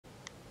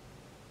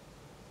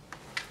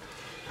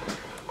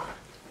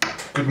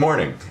Good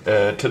morning.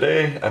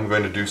 Today I'm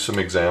going to do some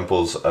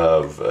examples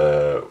of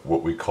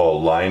what we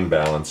call line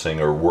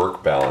balancing or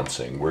work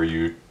balancing, where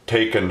you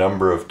take a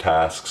number of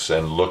tasks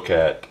and look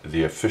at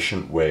the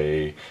efficient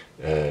way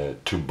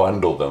to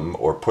bundle them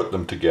or put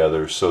them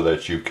together so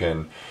that you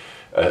can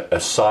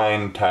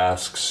assign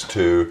tasks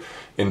to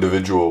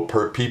individual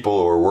people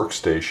or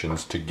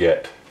workstations to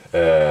get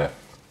a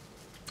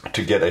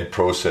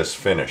process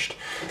finished.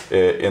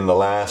 In the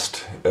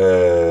last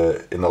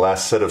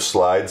set of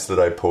slides that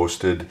I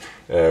posted,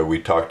 we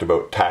talked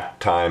about takt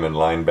time and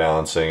line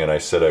balancing, and I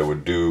said I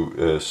would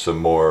do some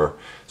more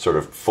sort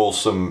of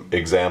fulsome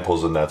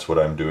examples, and that's what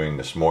I'm doing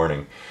this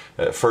morning.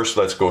 First,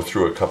 let's go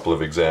through a couple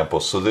of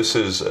examples. So this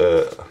is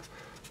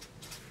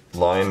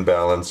line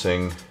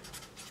balancing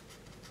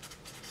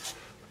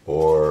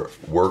or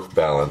work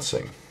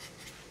balancing.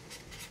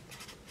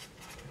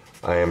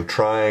 I am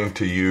trying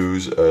to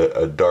use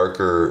a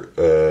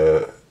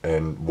darker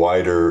and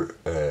wider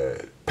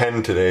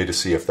pen today to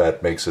see if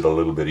that makes it a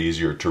little bit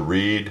easier to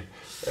read.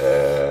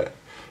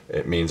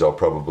 It means I'll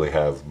probably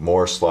have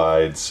more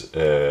slides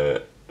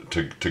to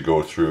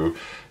go through.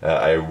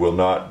 I will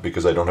not,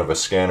 because I don't have a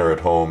scanner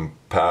at home,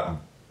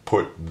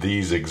 put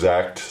these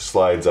exact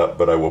slides up,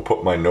 but I will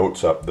put my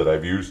notes up that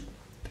I've used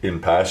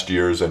in past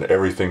years, and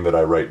everything that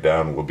I write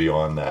down will be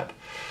on that.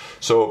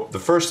 So the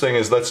first thing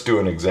is, let's do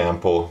an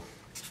example.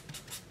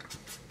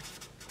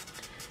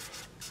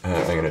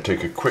 I'm going to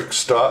take a quick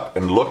stop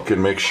and look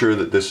and make sure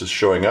that this is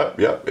showing up.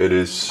 Yep, it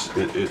is.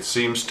 It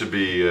seems to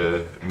be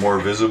more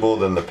visible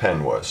than the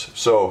pen was.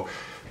 So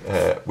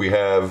we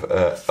have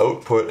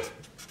output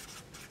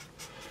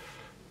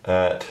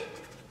at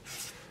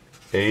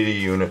 80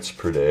 units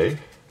per day.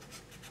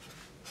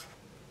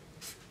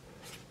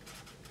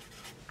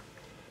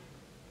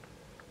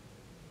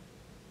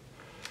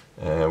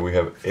 We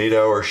have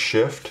 8-hour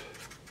shift,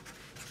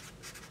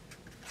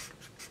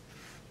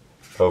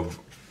 of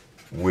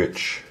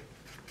which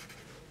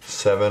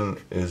 7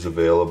 is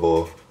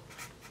available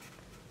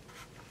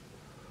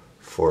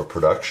for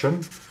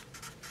production.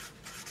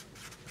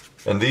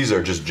 And these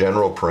are just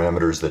general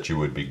parameters that you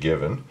would be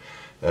given.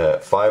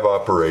 5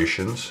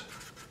 operations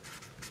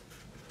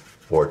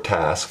or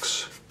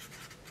tasks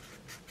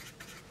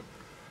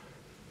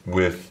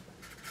with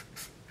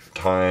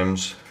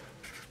times,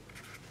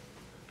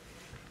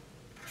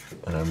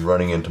 and I'm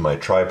running into my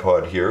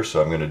tripod here,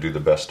 so I'm going to do the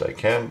best I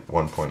can.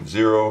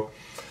 1.0,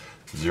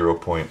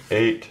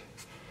 0.8,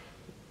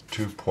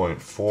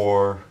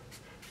 2.4,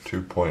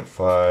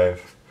 2.5,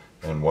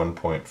 and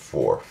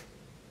 1.4.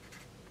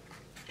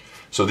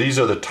 So these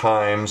are the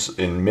times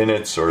in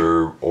minutes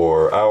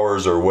or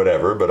hours or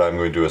whatever, but I'm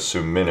going to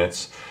assume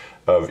minutes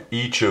of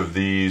each of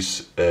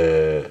these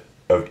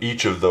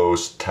of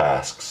those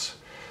tasks.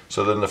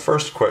 So then the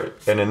first question,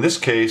 and in this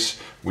case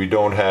we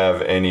don't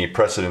have any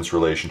precedence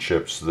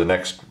relationships. The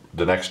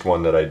next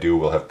one that I do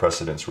will have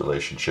precedence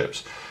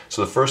relationships.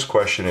 So the first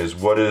question is,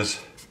 what is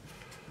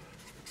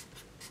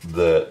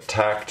the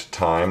takt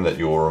time that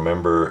you'll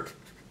remember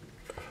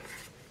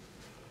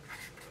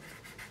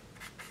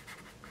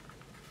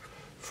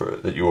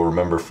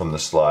from the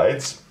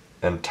slides?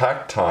 And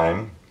takt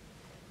time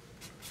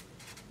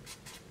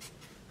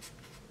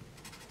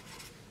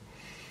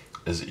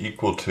is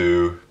equal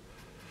to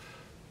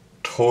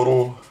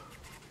total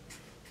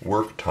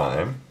work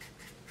time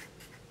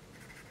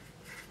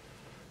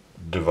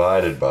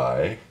divided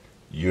by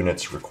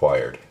units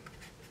required.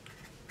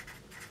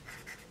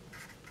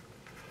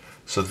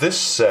 So this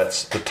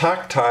sets the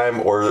takt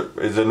time, or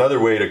is another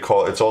way to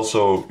call it.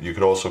 You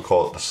could also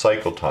call it the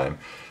cycle time.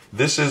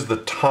 This is the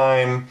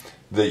time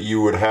that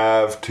you would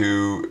have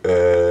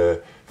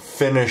to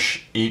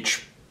finish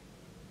each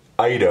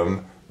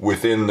item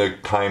within the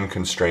time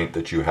constraint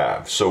that you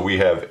have. So we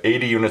have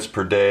 80 units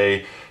per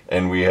day,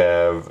 and we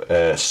have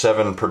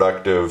 7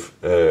 productive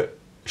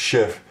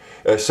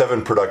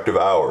 7 productive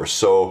hours.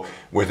 So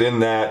within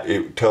that,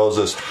 it tells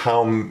us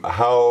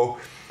how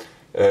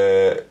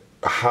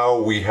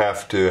we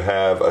have to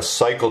have a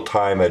cycle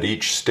time at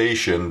each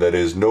station that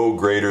is no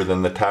greater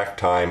than the takt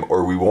time,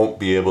 or we won't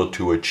be able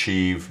to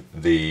achieve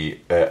the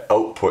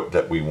output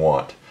that we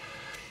want.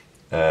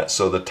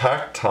 So the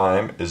takt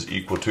time is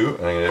equal to,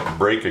 and I'm going to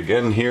break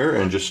again here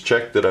and just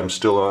check that I'm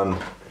still on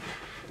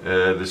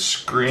the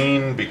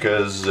screen,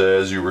 because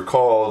as you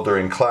recall,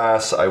 during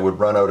class I would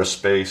run out of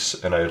space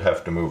and I'd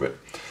have to move it.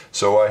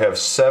 So I have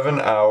 7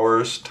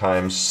 hours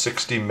times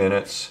 60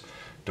 minutes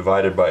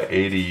divided by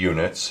 80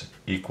 units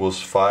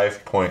equals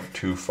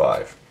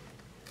 5.25.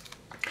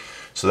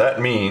 So that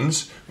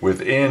means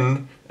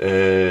in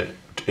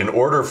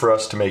order for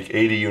us to make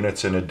 80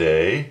 units in a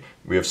day,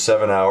 we have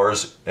 7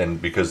 hours,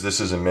 and because this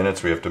is in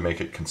minutes, we have to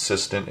make it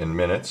consistent in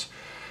minutes.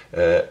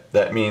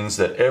 That means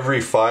that every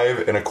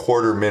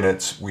 5.25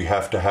 minutes we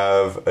have to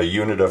have a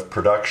unit of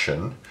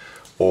production,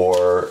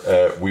 or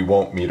we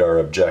won't meet our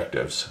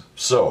objectives.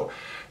 So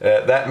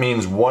that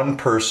means one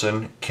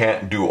person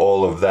can't do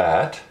all of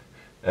that,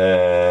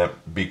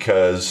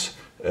 because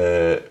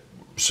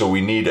so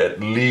we need at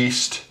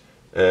least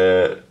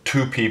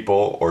two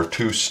people or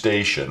two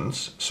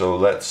stations. So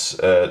let's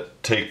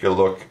take a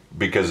look,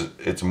 because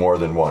it's more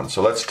than one.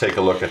 So let's take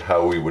a look at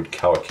how we would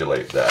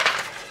calculate that.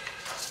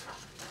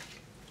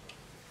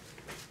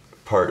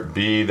 Part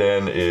B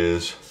then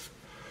is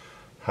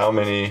how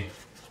many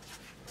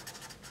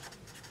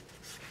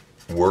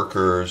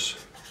workers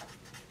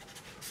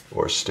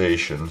or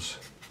stations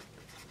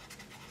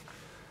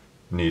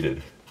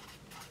needed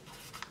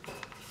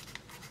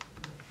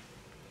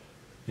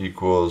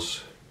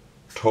equals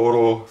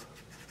total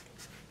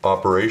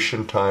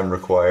operation time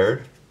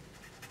required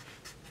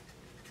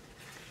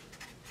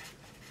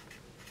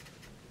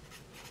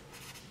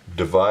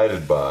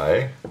divided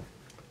by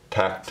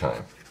takt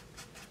time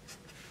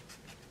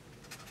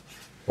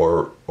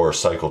or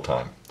cycle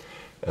time,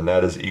 and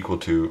that is equal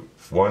to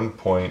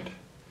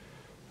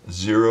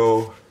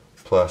 1.0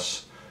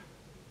 plus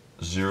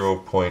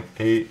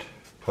 0.8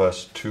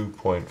 plus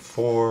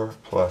 2.4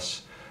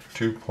 plus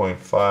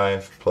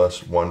 2.5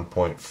 plus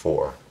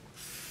 1.4,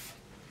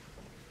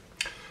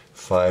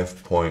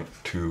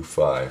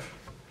 5.25,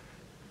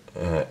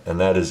 and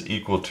that is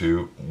equal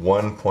to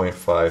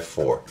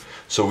 1.54.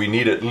 So we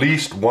need at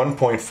least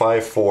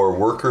 1.54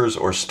 workers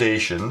or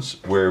stations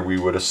where we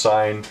would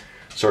assign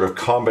sort of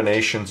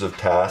combinations of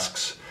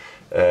tasks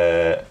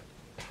in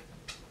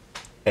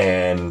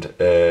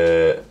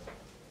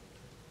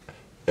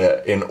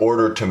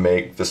order to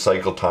make the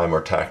cycle time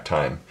or takt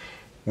time.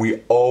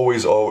 We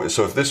always, so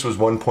if this was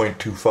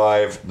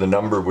 1.25, the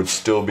number would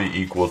still be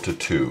equal to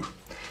 2.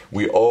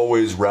 We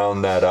always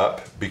round that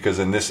up, because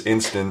in this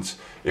instance,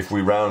 if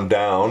we round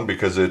down,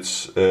 because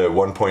it's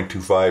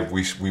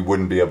 1.25, we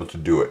wouldn't be able to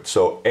do it.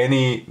 So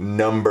any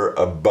number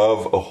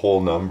above a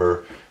whole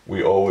number,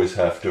 we always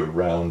have to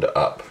round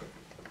up.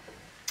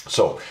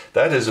 So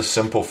that is a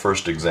simple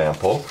first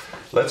example.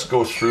 Let's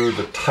go through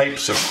the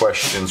types of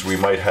questions we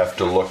might have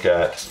to look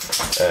at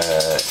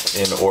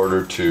in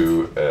order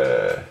to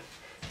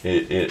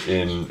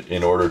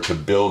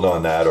build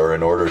on that, or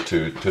in order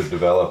to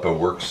develop a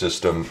work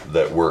system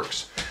that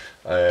works.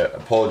 I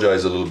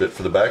apologize a little bit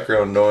for the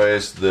background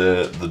noise.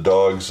 The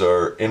dogs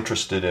are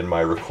interested in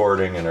my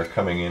recording and are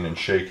coming in and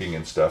shaking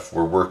and stuff.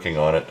 We're working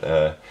on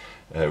it.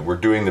 We're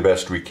doing the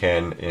best we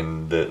can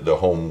in the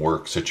home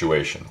work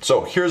situation.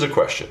 So here's a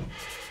question.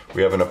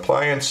 We have an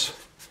appliance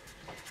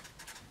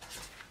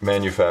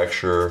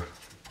manufacturer.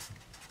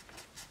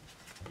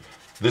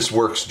 This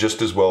works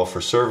just as well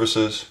for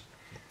services,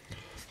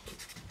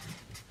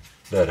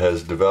 that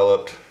has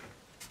developed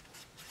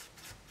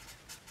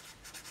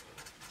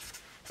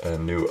a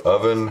new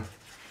oven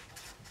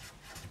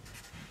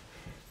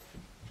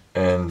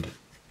and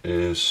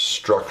is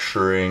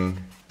structuring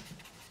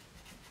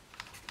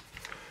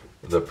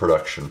the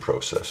production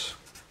process.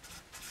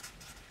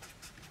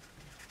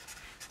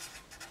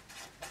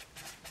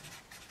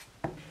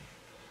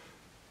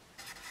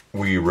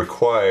 We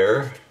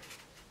require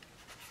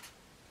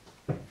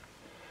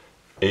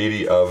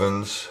 80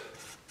 ovens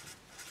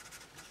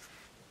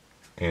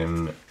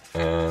in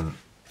an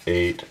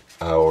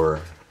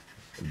 8-hour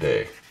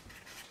day.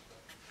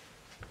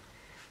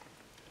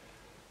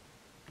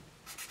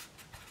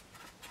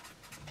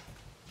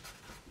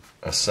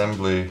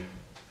 Assembly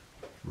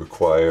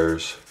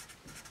requires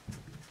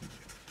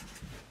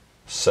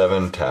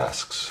 7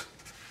 tasks.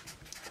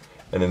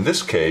 And in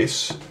this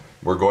case,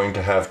 we're going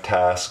to have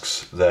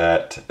tasks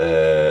that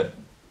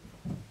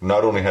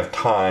not only have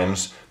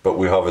times, but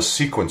we have a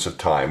sequence of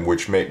time,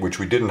 which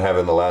we didn't have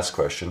in the last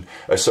question.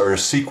 A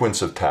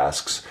sequence of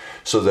tasks,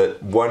 so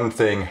that one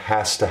thing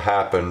has to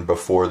happen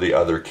before the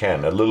other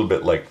can, a little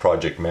bit like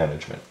project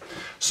management.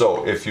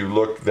 So if you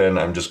look, then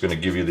I'm just going to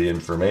give you the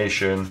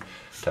information.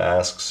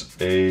 Tasks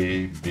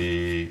A,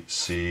 B,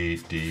 C,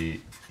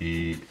 D,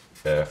 E,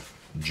 F,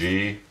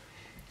 G.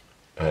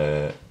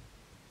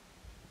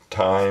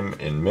 Time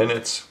in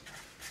minutes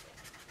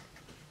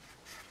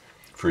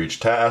for each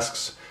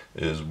tasks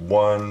is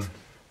 1,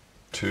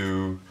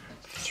 2,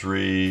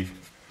 3,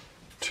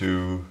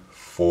 2,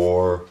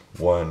 4,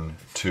 1,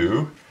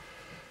 2,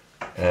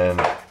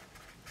 and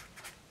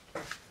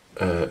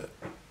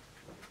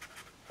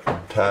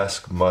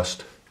task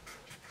must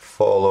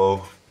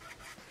follow,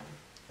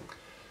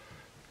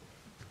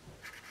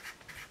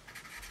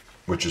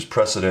 which is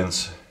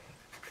precedence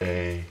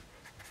A,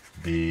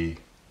 B,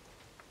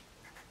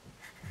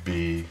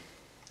 B,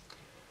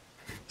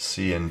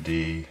 C and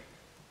D,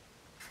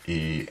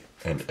 E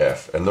and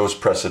F, and those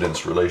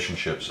precedence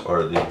relationships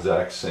are the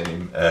exact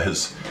same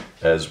as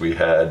we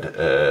had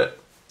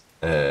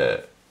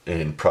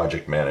in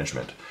project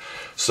management.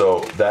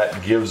 So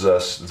that gives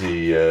us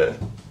the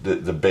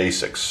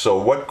basics.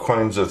 So what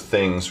kinds of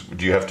things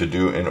do you have to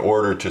do in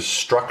order to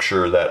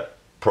structure that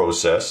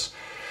process?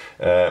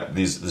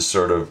 This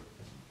sort of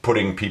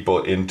putting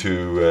people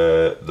into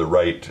the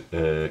right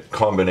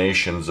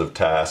combinations of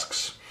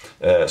tasks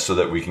so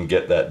that we can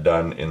get that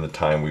done in the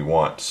time we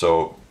want.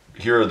 So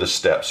here are the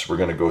steps we're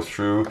going to go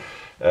through,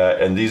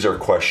 and these are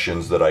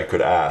questions that I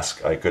could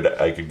ask. I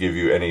could give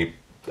you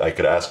I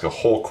could ask a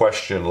whole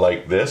question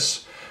like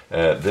this.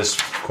 This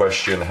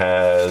question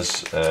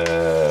has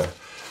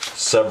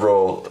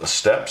several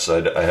steps.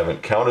 I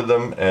haven't counted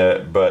them,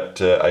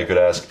 but I could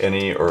ask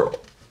any or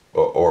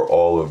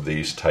all of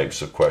these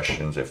types of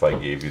questions if I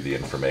gave you the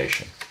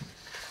information.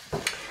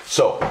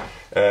 So,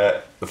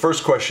 the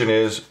first question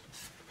is,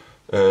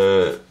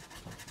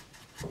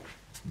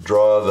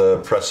 draw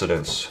the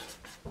precedence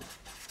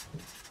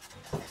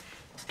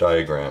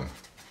diagram.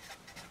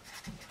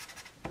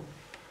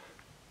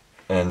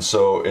 And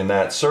so in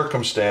that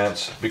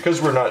circumstance,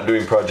 because we're not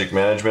doing project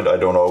management, I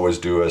don't always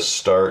do a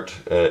start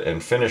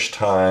and finish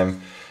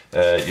time.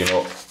 You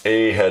know,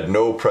 A had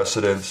no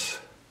precedence.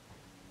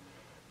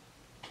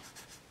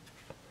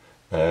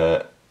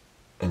 And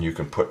you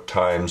can put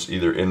times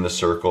either in the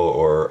circle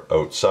or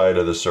outside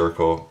of the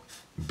circle.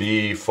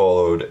 B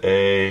followed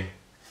A,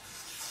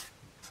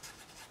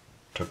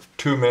 took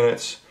 2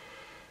 minutes.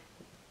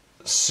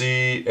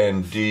 C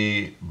and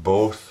D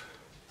both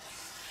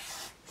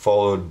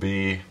followed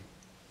B.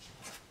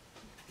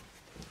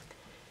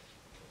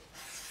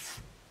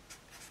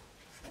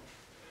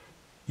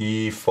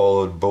 E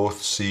followed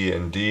both C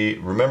and D.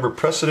 Remember,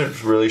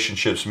 precedent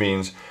relationships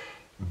means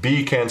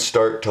B can't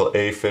start till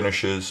A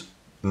finishes,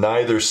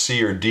 neither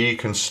C or D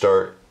can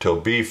start till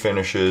B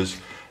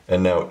finishes,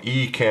 and now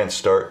E can't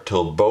start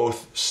till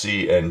both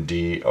C and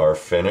D are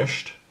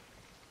finished.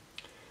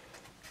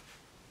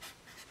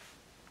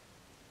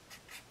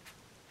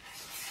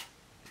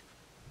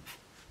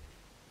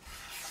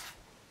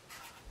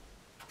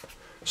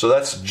 So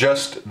that's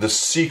just the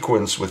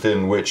sequence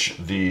within which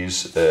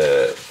these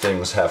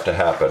things have to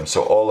happen.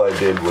 So all I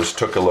did was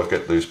took a look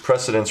at these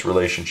precedence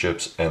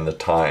relationships and the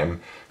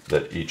time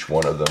that each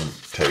one of them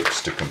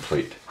takes to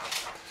complete.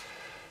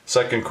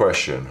 Second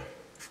question.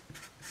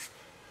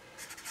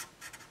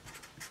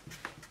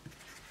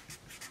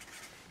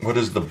 What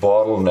is the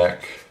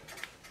bottleneck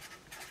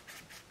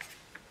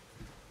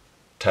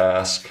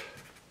task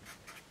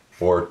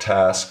or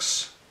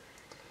tasks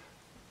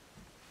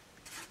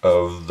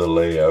of the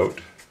layout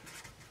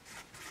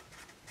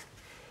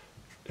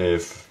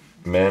if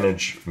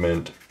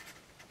management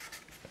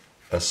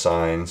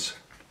assigns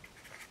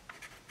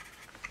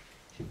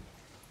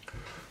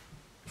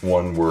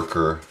one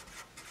worker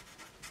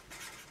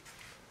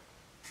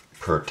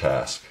per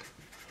task?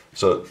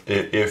 So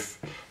if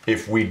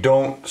we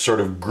don't sort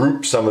of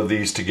group some of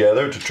these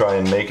together to try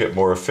and make it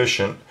more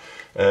efficient,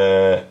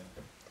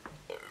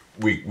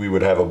 we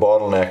would have a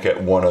bottleneck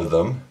at one of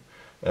them.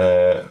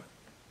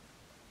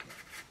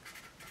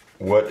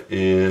 What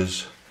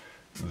is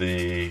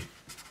the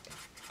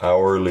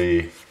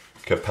hourly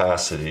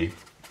capacity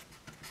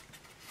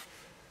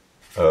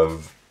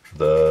of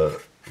the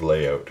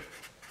layout?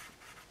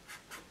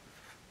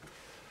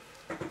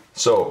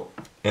 So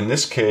in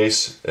this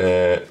case,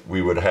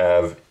 we would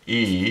have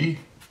E,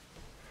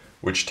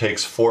 which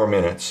takes 4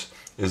 minutes,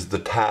 is the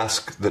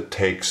task that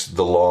takes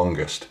the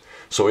longest.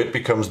 So it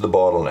becomes the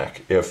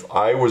bottleneck. If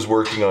I was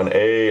working on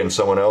A and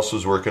someone else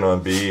was working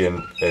on B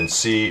and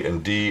C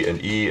and D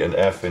and E and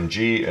F and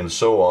G and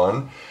so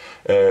on,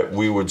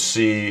 we would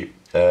see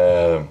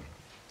that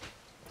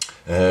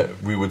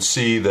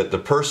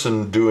the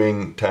person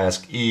doing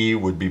task E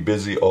would be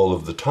busy all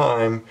of the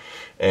time,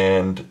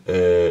 and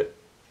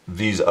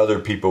these other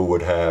people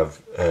would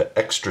have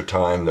extra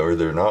time where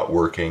they're not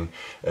working,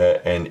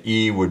 and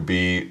E would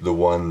be the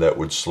one that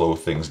would slow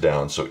things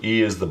down. So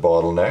E is the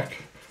bottleneck,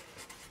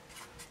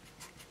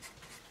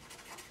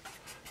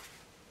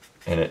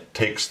 and it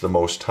takes the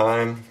most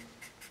time,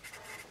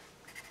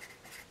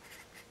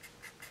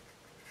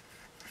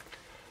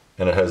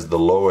 and it has the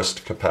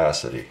lowest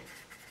capacity.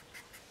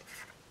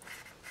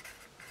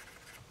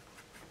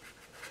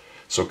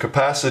 So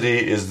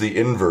capacity is the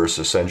inverse,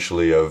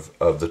 essentially, of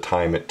the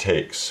time it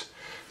takes.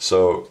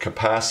 So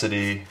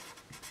capacity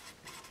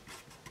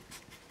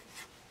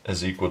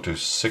is equal to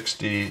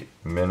 60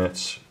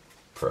 minutes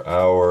per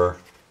hour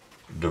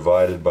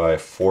divided by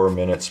 4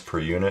 minutes per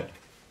unit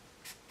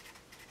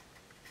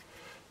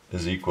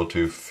is equal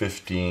to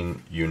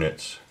 15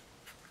 units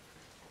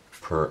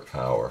per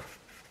hour.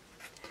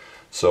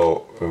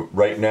 So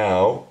right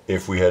now,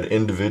 if we had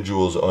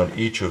individuals on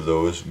each of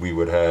those, we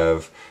would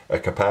have a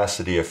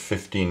capacity of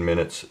 15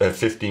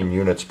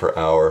 units per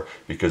hour,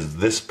 because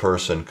this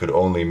person could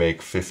only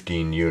make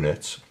 15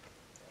 units,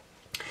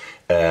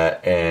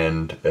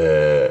 and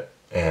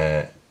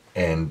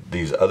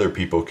these other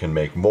people can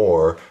make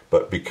more.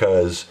 But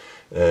because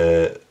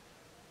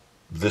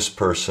this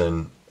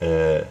person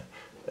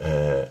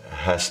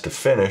has to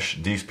finish,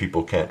 these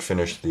people can't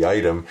finish the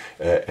item,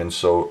 and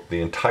so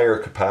the entire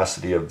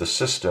capacity of the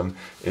system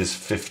is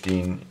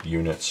 15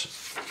 units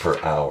per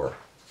hour.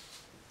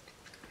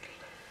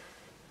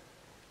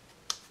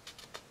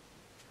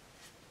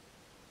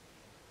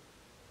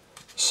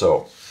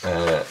 So,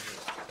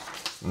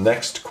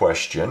 next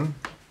question.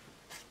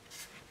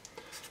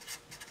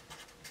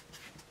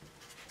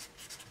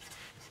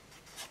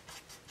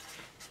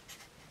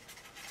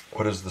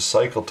 What is the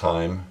cycle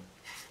time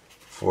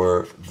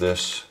for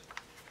this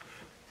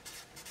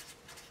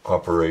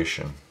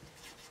operation?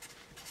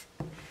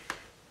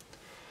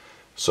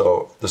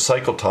 So the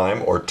cycle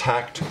time, or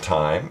takt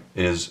time,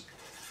 is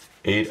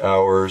 8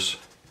 hours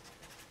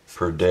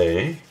per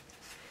day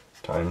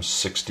times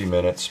 60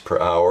 minutes per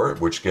hour,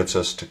 which gets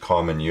us to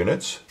common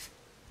units,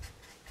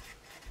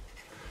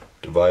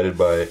 divided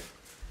by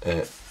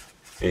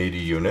 80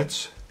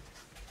 units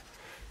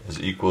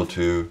is equal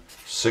to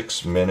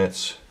 6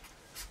 minutes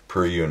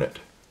per unit.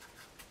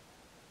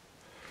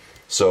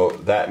 So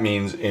that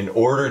means in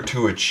order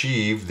to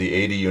achieve the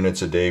 80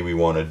 units a day we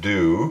want to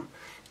do,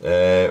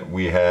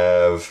 we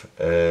have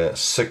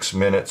 6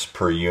 minutes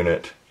per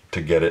unit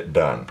to get it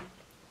done.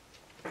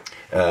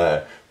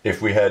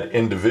 If we had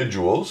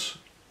individuals,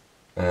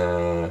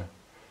 we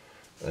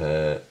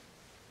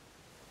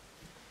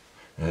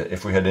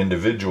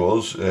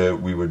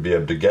would be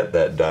able to get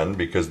that done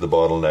because the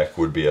bottleneck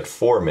would be at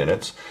 4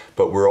 minutes,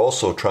 but we're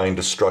also trying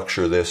to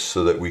structure this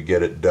so that we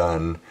get it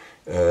done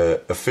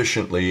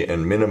efficiently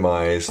and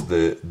minimize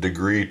the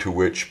degree to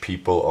which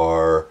people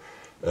are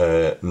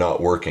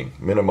not working,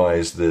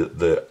 minimize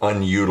the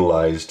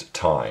unutilized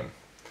time.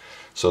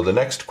 So the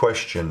next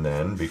question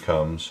then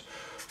becomes,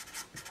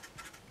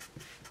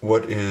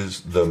 what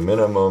is the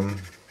minimum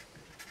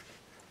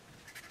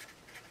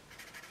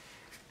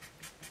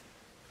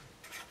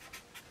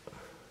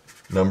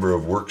number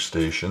of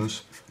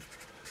workstations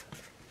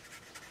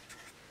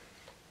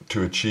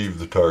to achieve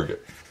the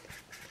target?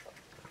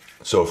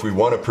 So if we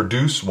want to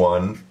produce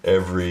one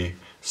every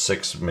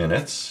 6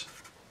 minutes,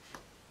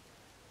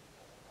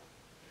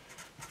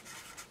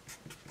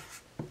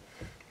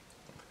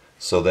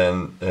 so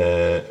then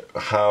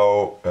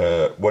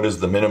what is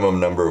the minimum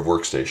number of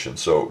workstations?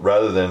 So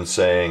rather than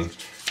saying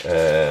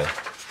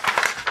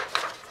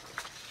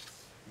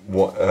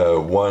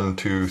 1,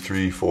 2,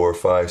 3, 4,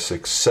 5,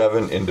 6,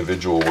 7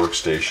 individual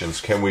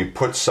workstations, can we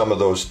put some of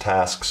those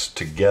tasks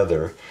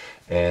together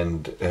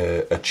and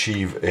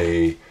achieve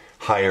a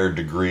higher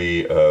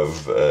degree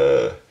of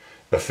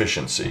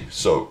efficiency?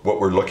 So what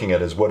we're looking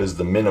at is, what is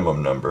the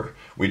minimum number?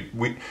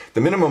 The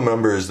minimum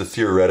number is the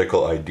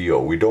theoretical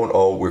ideal. We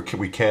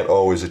can't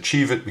always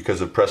achieve it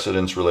because of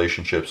precedence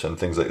relationships and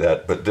things like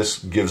that, but this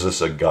gives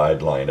us a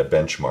guideline, a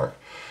benchmark.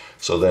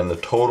 So then the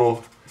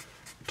total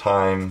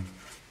time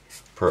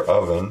per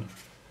oven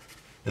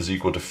is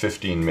equal to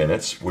 15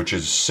 minutes, which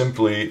is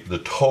simply the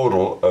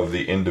total of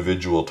the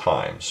individual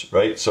times,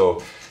 right?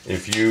 So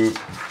if you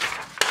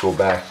go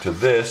back to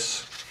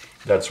this,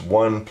 that's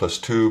 1 plus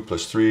 2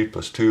 plus 3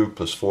 plus 2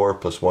 plus 4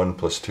 plus 1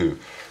 plus 2.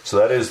 So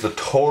that is the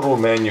total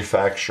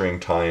manufacturing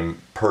time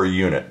per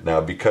unit.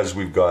 Now, because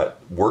we've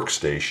got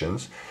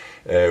workstations,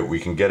 we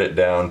can get it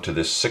down to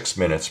this 6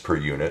 minutes per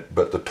unit,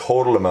 but the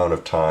total amount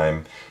of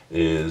time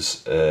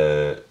is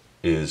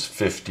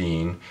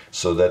 15,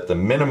 so that the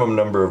minimum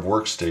number of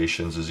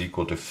workstations is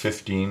equal to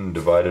 15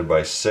 divided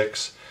by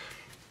 6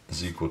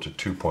 is equal to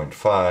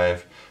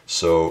 2.5.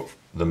 So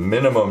the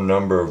minimum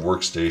number of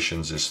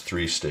workstations is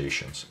 3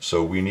 stations.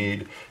 So we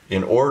need,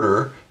 in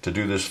order to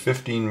do this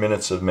 15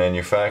 minutes of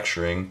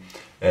manufacturing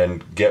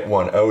and get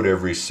one out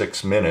every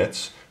 6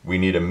 minutes, we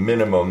need a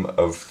minimum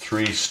of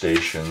 3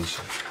 stations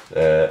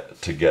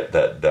to get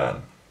that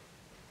done.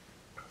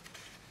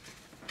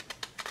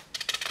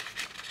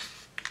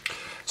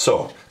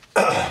 So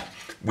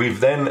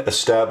we've then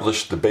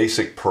established the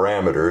basic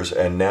parameters,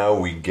 and now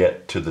we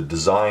get to the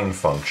design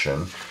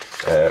function,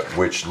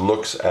 which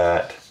looks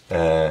at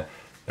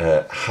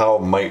how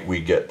might we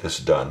get this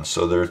done.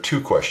 So there are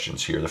 2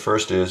 questions here. The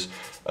first is,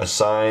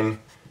 assign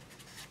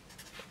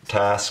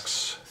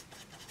tasks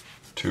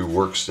to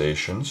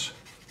workstations,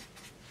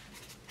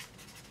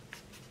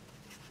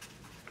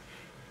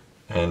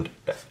 and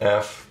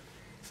F,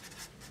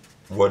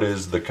 what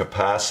is the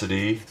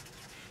capacity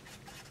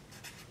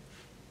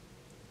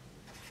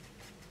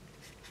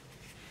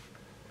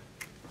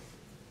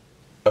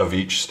of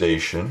each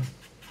station,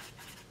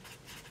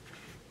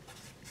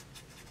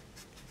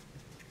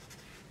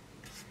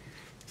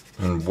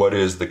 and what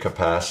is the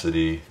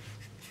capacity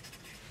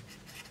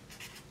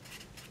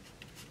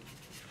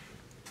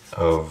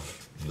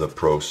of the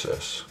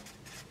process.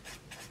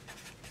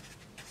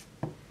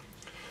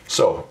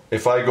 So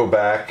if I go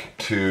back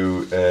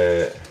to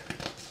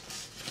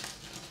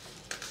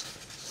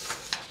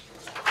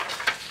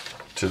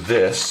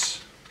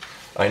this,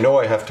 I know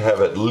I have to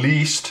have at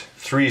least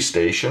 3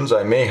 stations.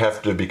 I may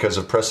have to, because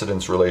of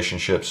precedence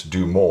relationships,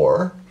 do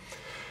more.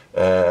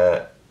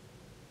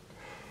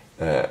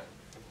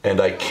 And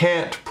I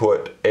can't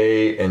put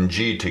A and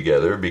G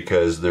together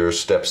because there are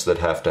steps that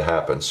have to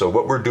happen. So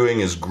what we're doing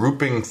is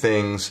grouping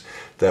things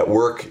that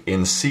work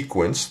in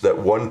sequence that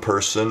one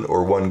person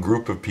or one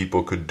group of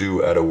people could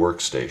do at a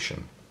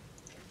workstation.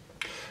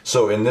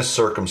 So in this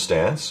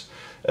circumstance,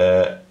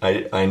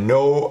 I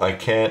know I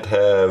can't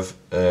have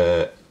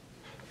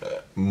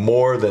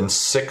more than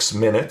 6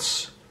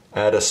 minutes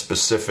at a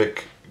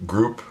specific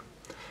group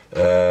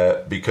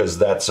because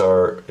that's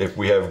if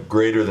we have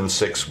greater than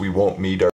 6, we won't meet our